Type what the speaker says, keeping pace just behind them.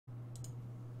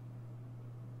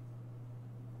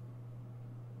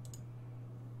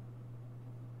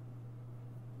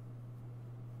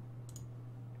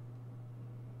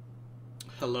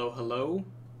Hello, hello.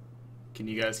 Can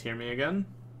you guys hear me again?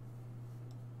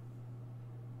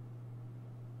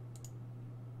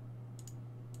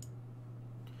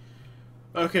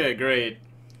 Okay, great.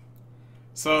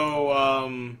 So,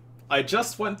 I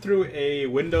just went through a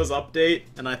Windows update,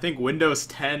 and I think Windows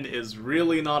 10 is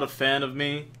really not a fan of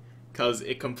me, because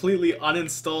it completely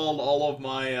uninstalled all of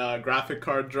my graphic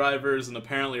card drivers and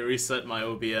apparently reset my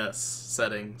OBS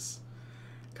settings.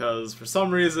 Because for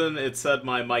some reason it said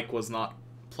my mic was not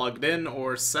plugged in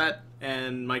or set,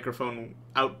 and microphone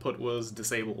output was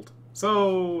disabled.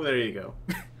 So, there you go.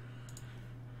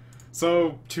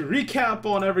 So, to recap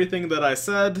on everything that I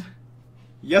said,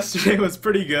 yesterday was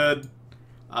pretty good.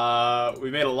 We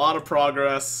made a lot of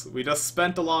progress. We just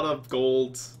spent a lot of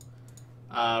gold.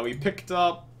 We picked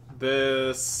up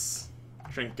this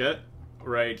trinket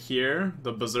right here,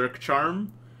 the Berserk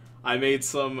Charm. I made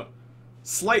some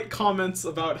slight comments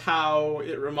about how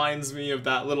it reminds me of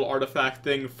that little artifact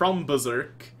thing from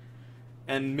Berserk,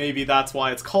 and maybe that's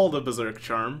why it's called a Berserk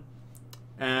Charm.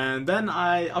 And then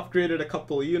I upgraded a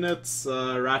couple units,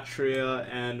 Ratria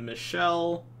and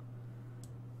Michelle.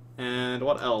 And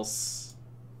what else?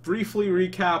 Briefly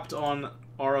recapped on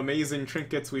our amazing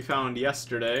trinkets we found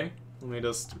yesterday. Let me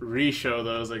just re-show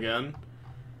those again.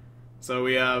 So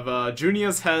we have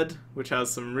Junia's Head, which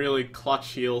has some really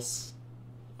clutch heals.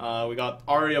 We got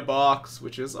Arya Box,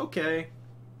 which is okay.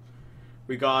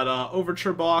 We got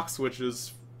Overture Box, which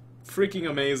is freaking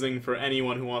amazing for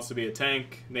anyone who wants to be a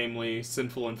tank, namely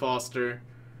Sinful and Foster.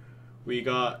 We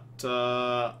got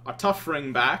a Tough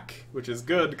Ring back, which is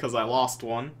good because I lost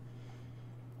one.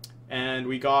 And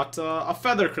we got a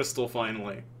Feather Crystal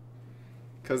finally.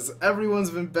 Because everyone's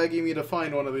been begging me to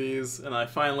find one of these, and I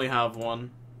finally have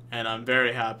one, and I'm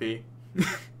very happy.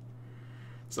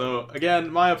 So,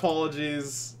 again, my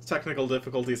apologies. Technical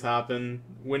difficulties happen.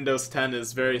 Windows 10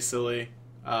 is very silly.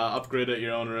 Upgrade at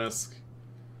your own risk,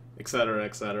 etc.,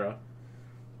 etc.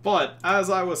 But, as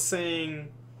I was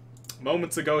saying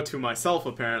moments ago to myself,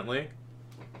 apparently,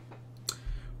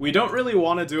 we don't really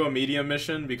want to do a medium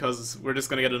mission because we're just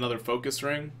going to get another focus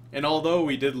ring. And although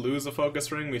we did lose a focus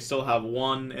ring, we still have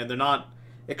one, and they're not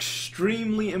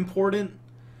extremely important.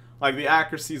 Like, the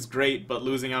accuracy is great, but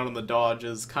losing out on the dodge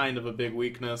is kind of a big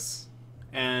weakness.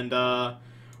 And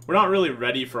we're not really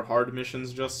ready for hard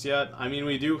missions just yet. I mean,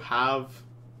 we do have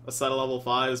a set of level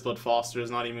 5s, but Foster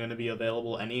is not even going to be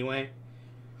available anyway.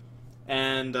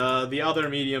 And the other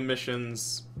medium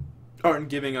missions aren't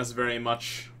giving us very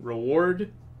much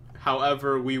reward.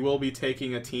 However, we will be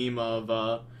taking a team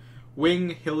of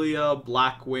Wing, Hylia,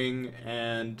 Blackwing,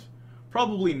 and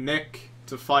probably Nick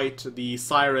to fight the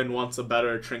Siren once a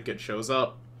better trinket shows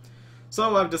up.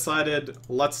 So I've decided,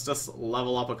 let's just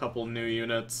level up a couple new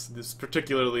units,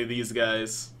 particularly these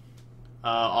guys,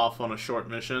 off on a short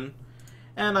mission.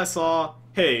 And I saw,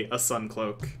 hey, a Sun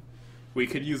Cloak. We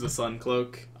could use a Sun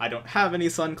Cloak. I don't have any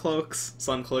Sun Cloaks.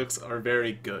 Sun Cloaks are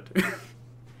very good.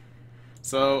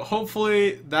 So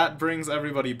hopefully that brings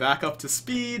everybody back up to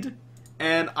speed.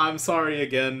 And I'm sorry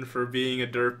again for being a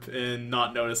derp and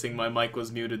not noticing my mic was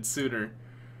muted sooner.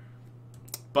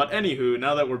 But anywho,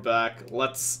 now that we're back,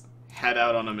 let's head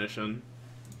out on a mission.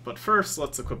 But first,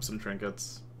 let's equip some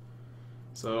trinkets.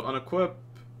 So unequip,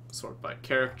 sort by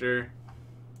character.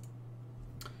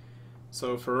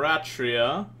 So for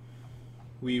Ratria,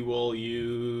 we will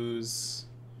use,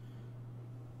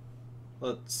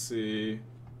 let's see,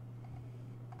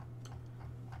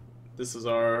 this is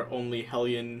our only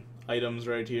Hellion items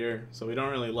right here, so we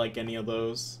don't really like any of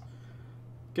those.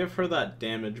 Give her that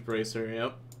damage bracer,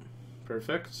 yep.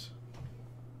 Perfect.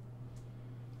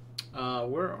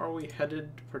 Where are we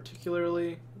headed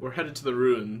particularly? We're headed to the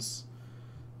ruins.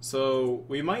 So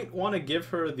we might want to give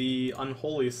her the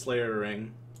Unholy Slayer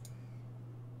ring.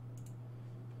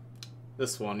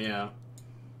 This one, yeah.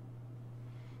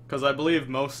 Because I believe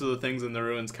most of the things in the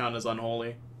ruins count as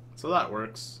unholy. So that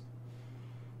works.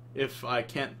 If I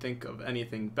can't think of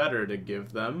anything better to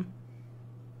give them.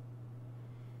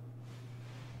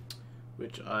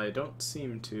 Which I don't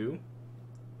seem to.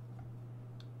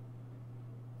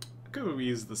 Could we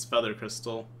use this Feather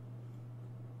Crystal?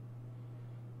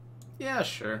 Yeah,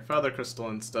 sure. Feather Crystal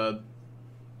instead.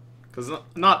 Because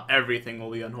not everything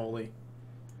will be unholy.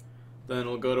 Then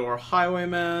we'll go to our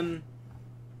Highwayman.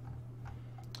 I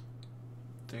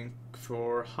think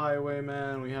for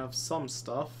Highwayman we have some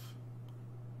stuff.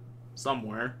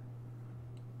 Somewhere.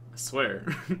 I swear.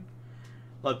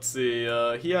 Let's see,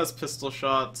 he has pistol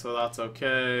shot, so that's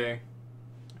okay.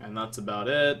 And that's about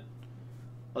it.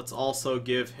 Let's also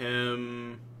give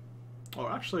him... Oh,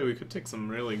 actually, we could take some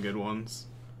really good ones.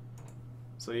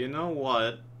 So you know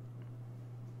what?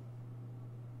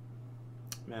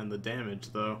 Man, the damage,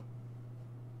 though.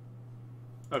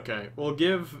 Okay, we'll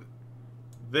give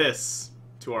this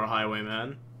to our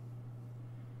highwayman,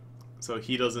 so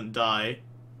he doesn't die.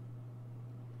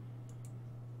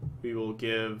 We will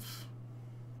give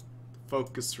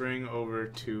focus ring over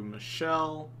to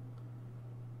Michelle,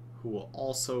 who will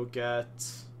also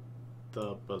get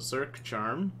the Berserk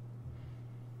Charm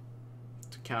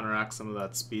to counteract some of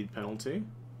that speed penalty.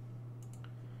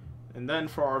 And then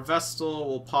for our Vestal,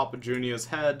 we'll pop a Junia's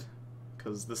head,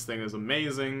 because this thing is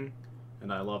amazing,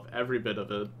 and I love every bit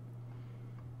of it.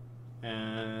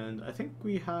 And I think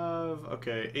we have...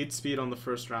 okay, 8 speed on the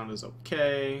first round is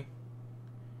okay.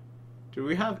 Do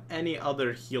we have any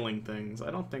other healing things?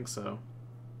 I don't think so.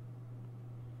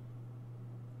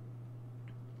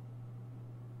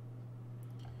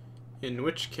 In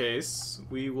which case,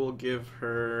 we will give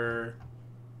her...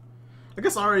 I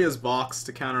guess Arya's box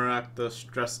to counteract the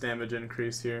stress damage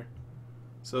increase here.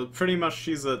 So pretty much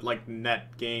she's a like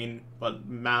net gain, but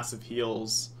massive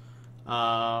heals.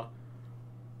 Our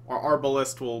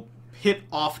Arbalist will hit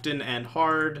often and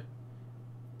hard.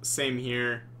 Same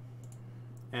here.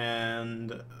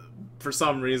 And for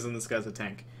some reason this guy's a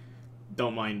tank.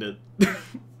 Don't mind it.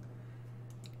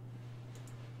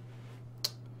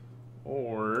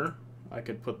 Or I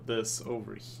could put this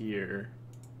over here,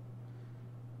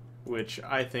 which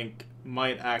I think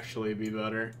might actually be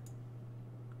better.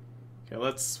 Okay,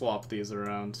 let's swap these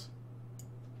around.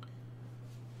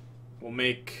 We'll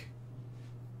make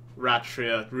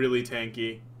Ratria really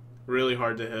tanky, really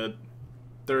hard to hit,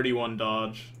 31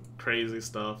 dodge, crazy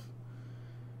stuff.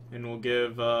 And we'll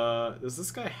give, does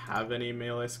this guy have any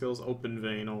melee skills? Open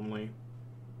vein only.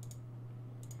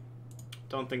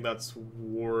 Don't think that's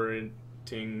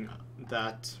warranting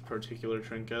that particular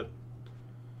trinket.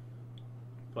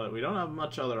 But we don't have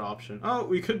much other option. Oh,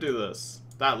 we could do this.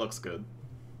 That looks good.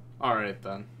 Alright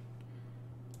then.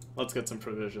 Let's get some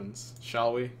provisions,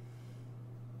 shall we?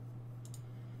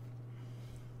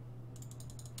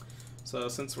 So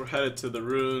since we're headed to the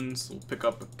ruins, we'll pick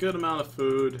up a good amount of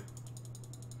food.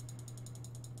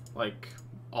 Like,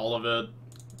 all of it.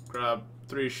 Grab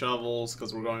 3 shovels,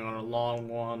 because we're going on a long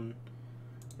one.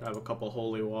 Grab a couple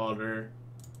holy water.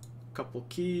 A couple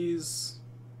keys.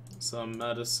 Some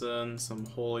medicine, some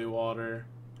holy water.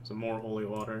 Some more holy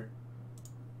water.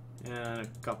 And a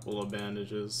couple of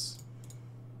bandages.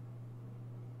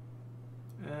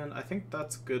 And I think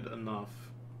that's good enough.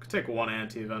 Could take 1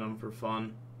 anti-venom for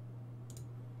fun.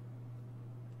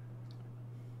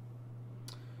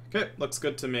 Okay, looks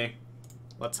good to me.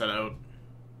 Let's head out.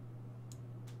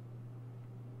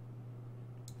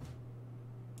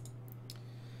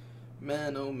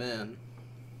 Man, oh man.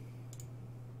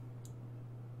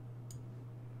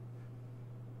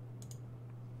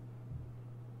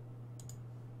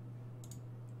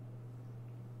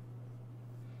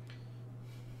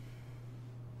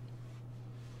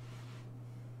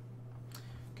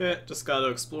 Okay, just gotta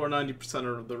explore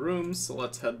 90% of the rooms, so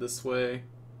let's head this way.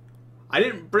 I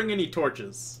didn't bring any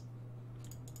torches.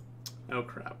 Oh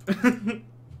crap.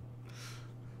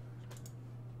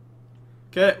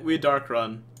 Okay, we dark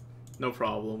run. No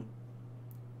problem.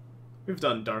 We've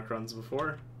done dark runs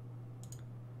before.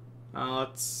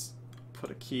 Let's put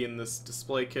a key in this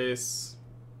display case.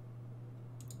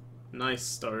 Nice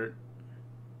start.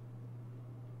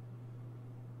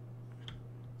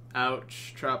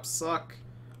 Ouch, traps suck.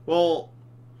 Well,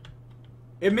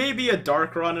 it may be a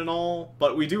dark run and all,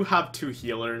 but we do have 2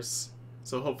 healers,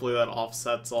 so hopefully that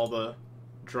offsets all the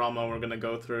drama we're gonna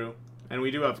go through. And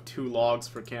we do have 2 logs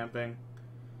for camping.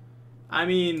 I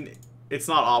mean, it's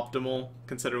not optimal,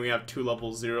 considering we have 2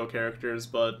 level 0 characters,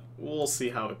 but we'll see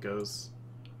how it goes.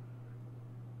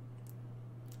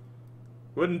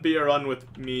 Wouldn't be a run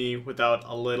with me without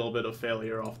a little bit of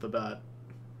failure off the bat.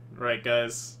 Right,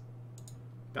 guys?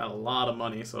 Got a lot of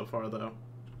money so far, though.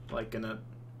 Liking it.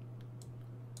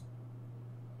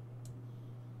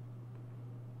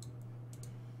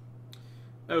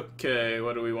 Okay,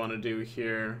 what do we want to do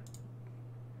here?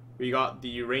 We got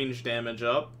the range damage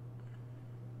up.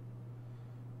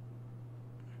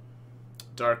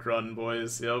 Dark run,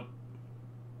 boys, yep.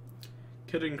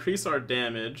 Could increase our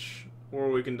damage, or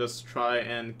we can just try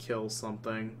and kill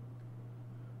something.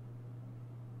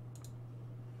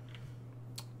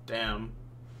 Damn.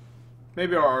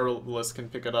 Maybe our list can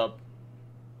pick it up.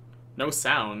 No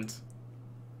sound.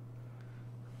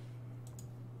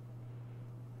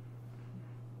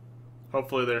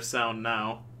 Hopefully there's sound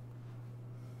now.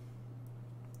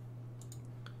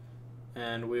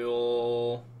 And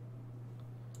we'll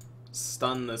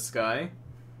stun this guy.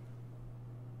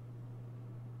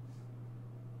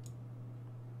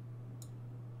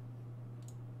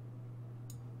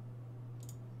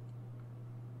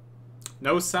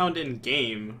 No sound in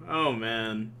game. Oh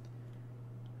man.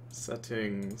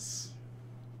 Settings.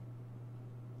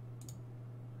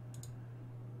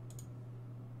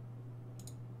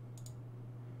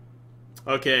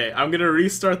 Okay, I'm gonna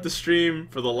restart the stream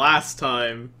for the last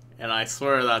time, and I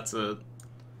swear that's it.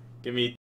 Give me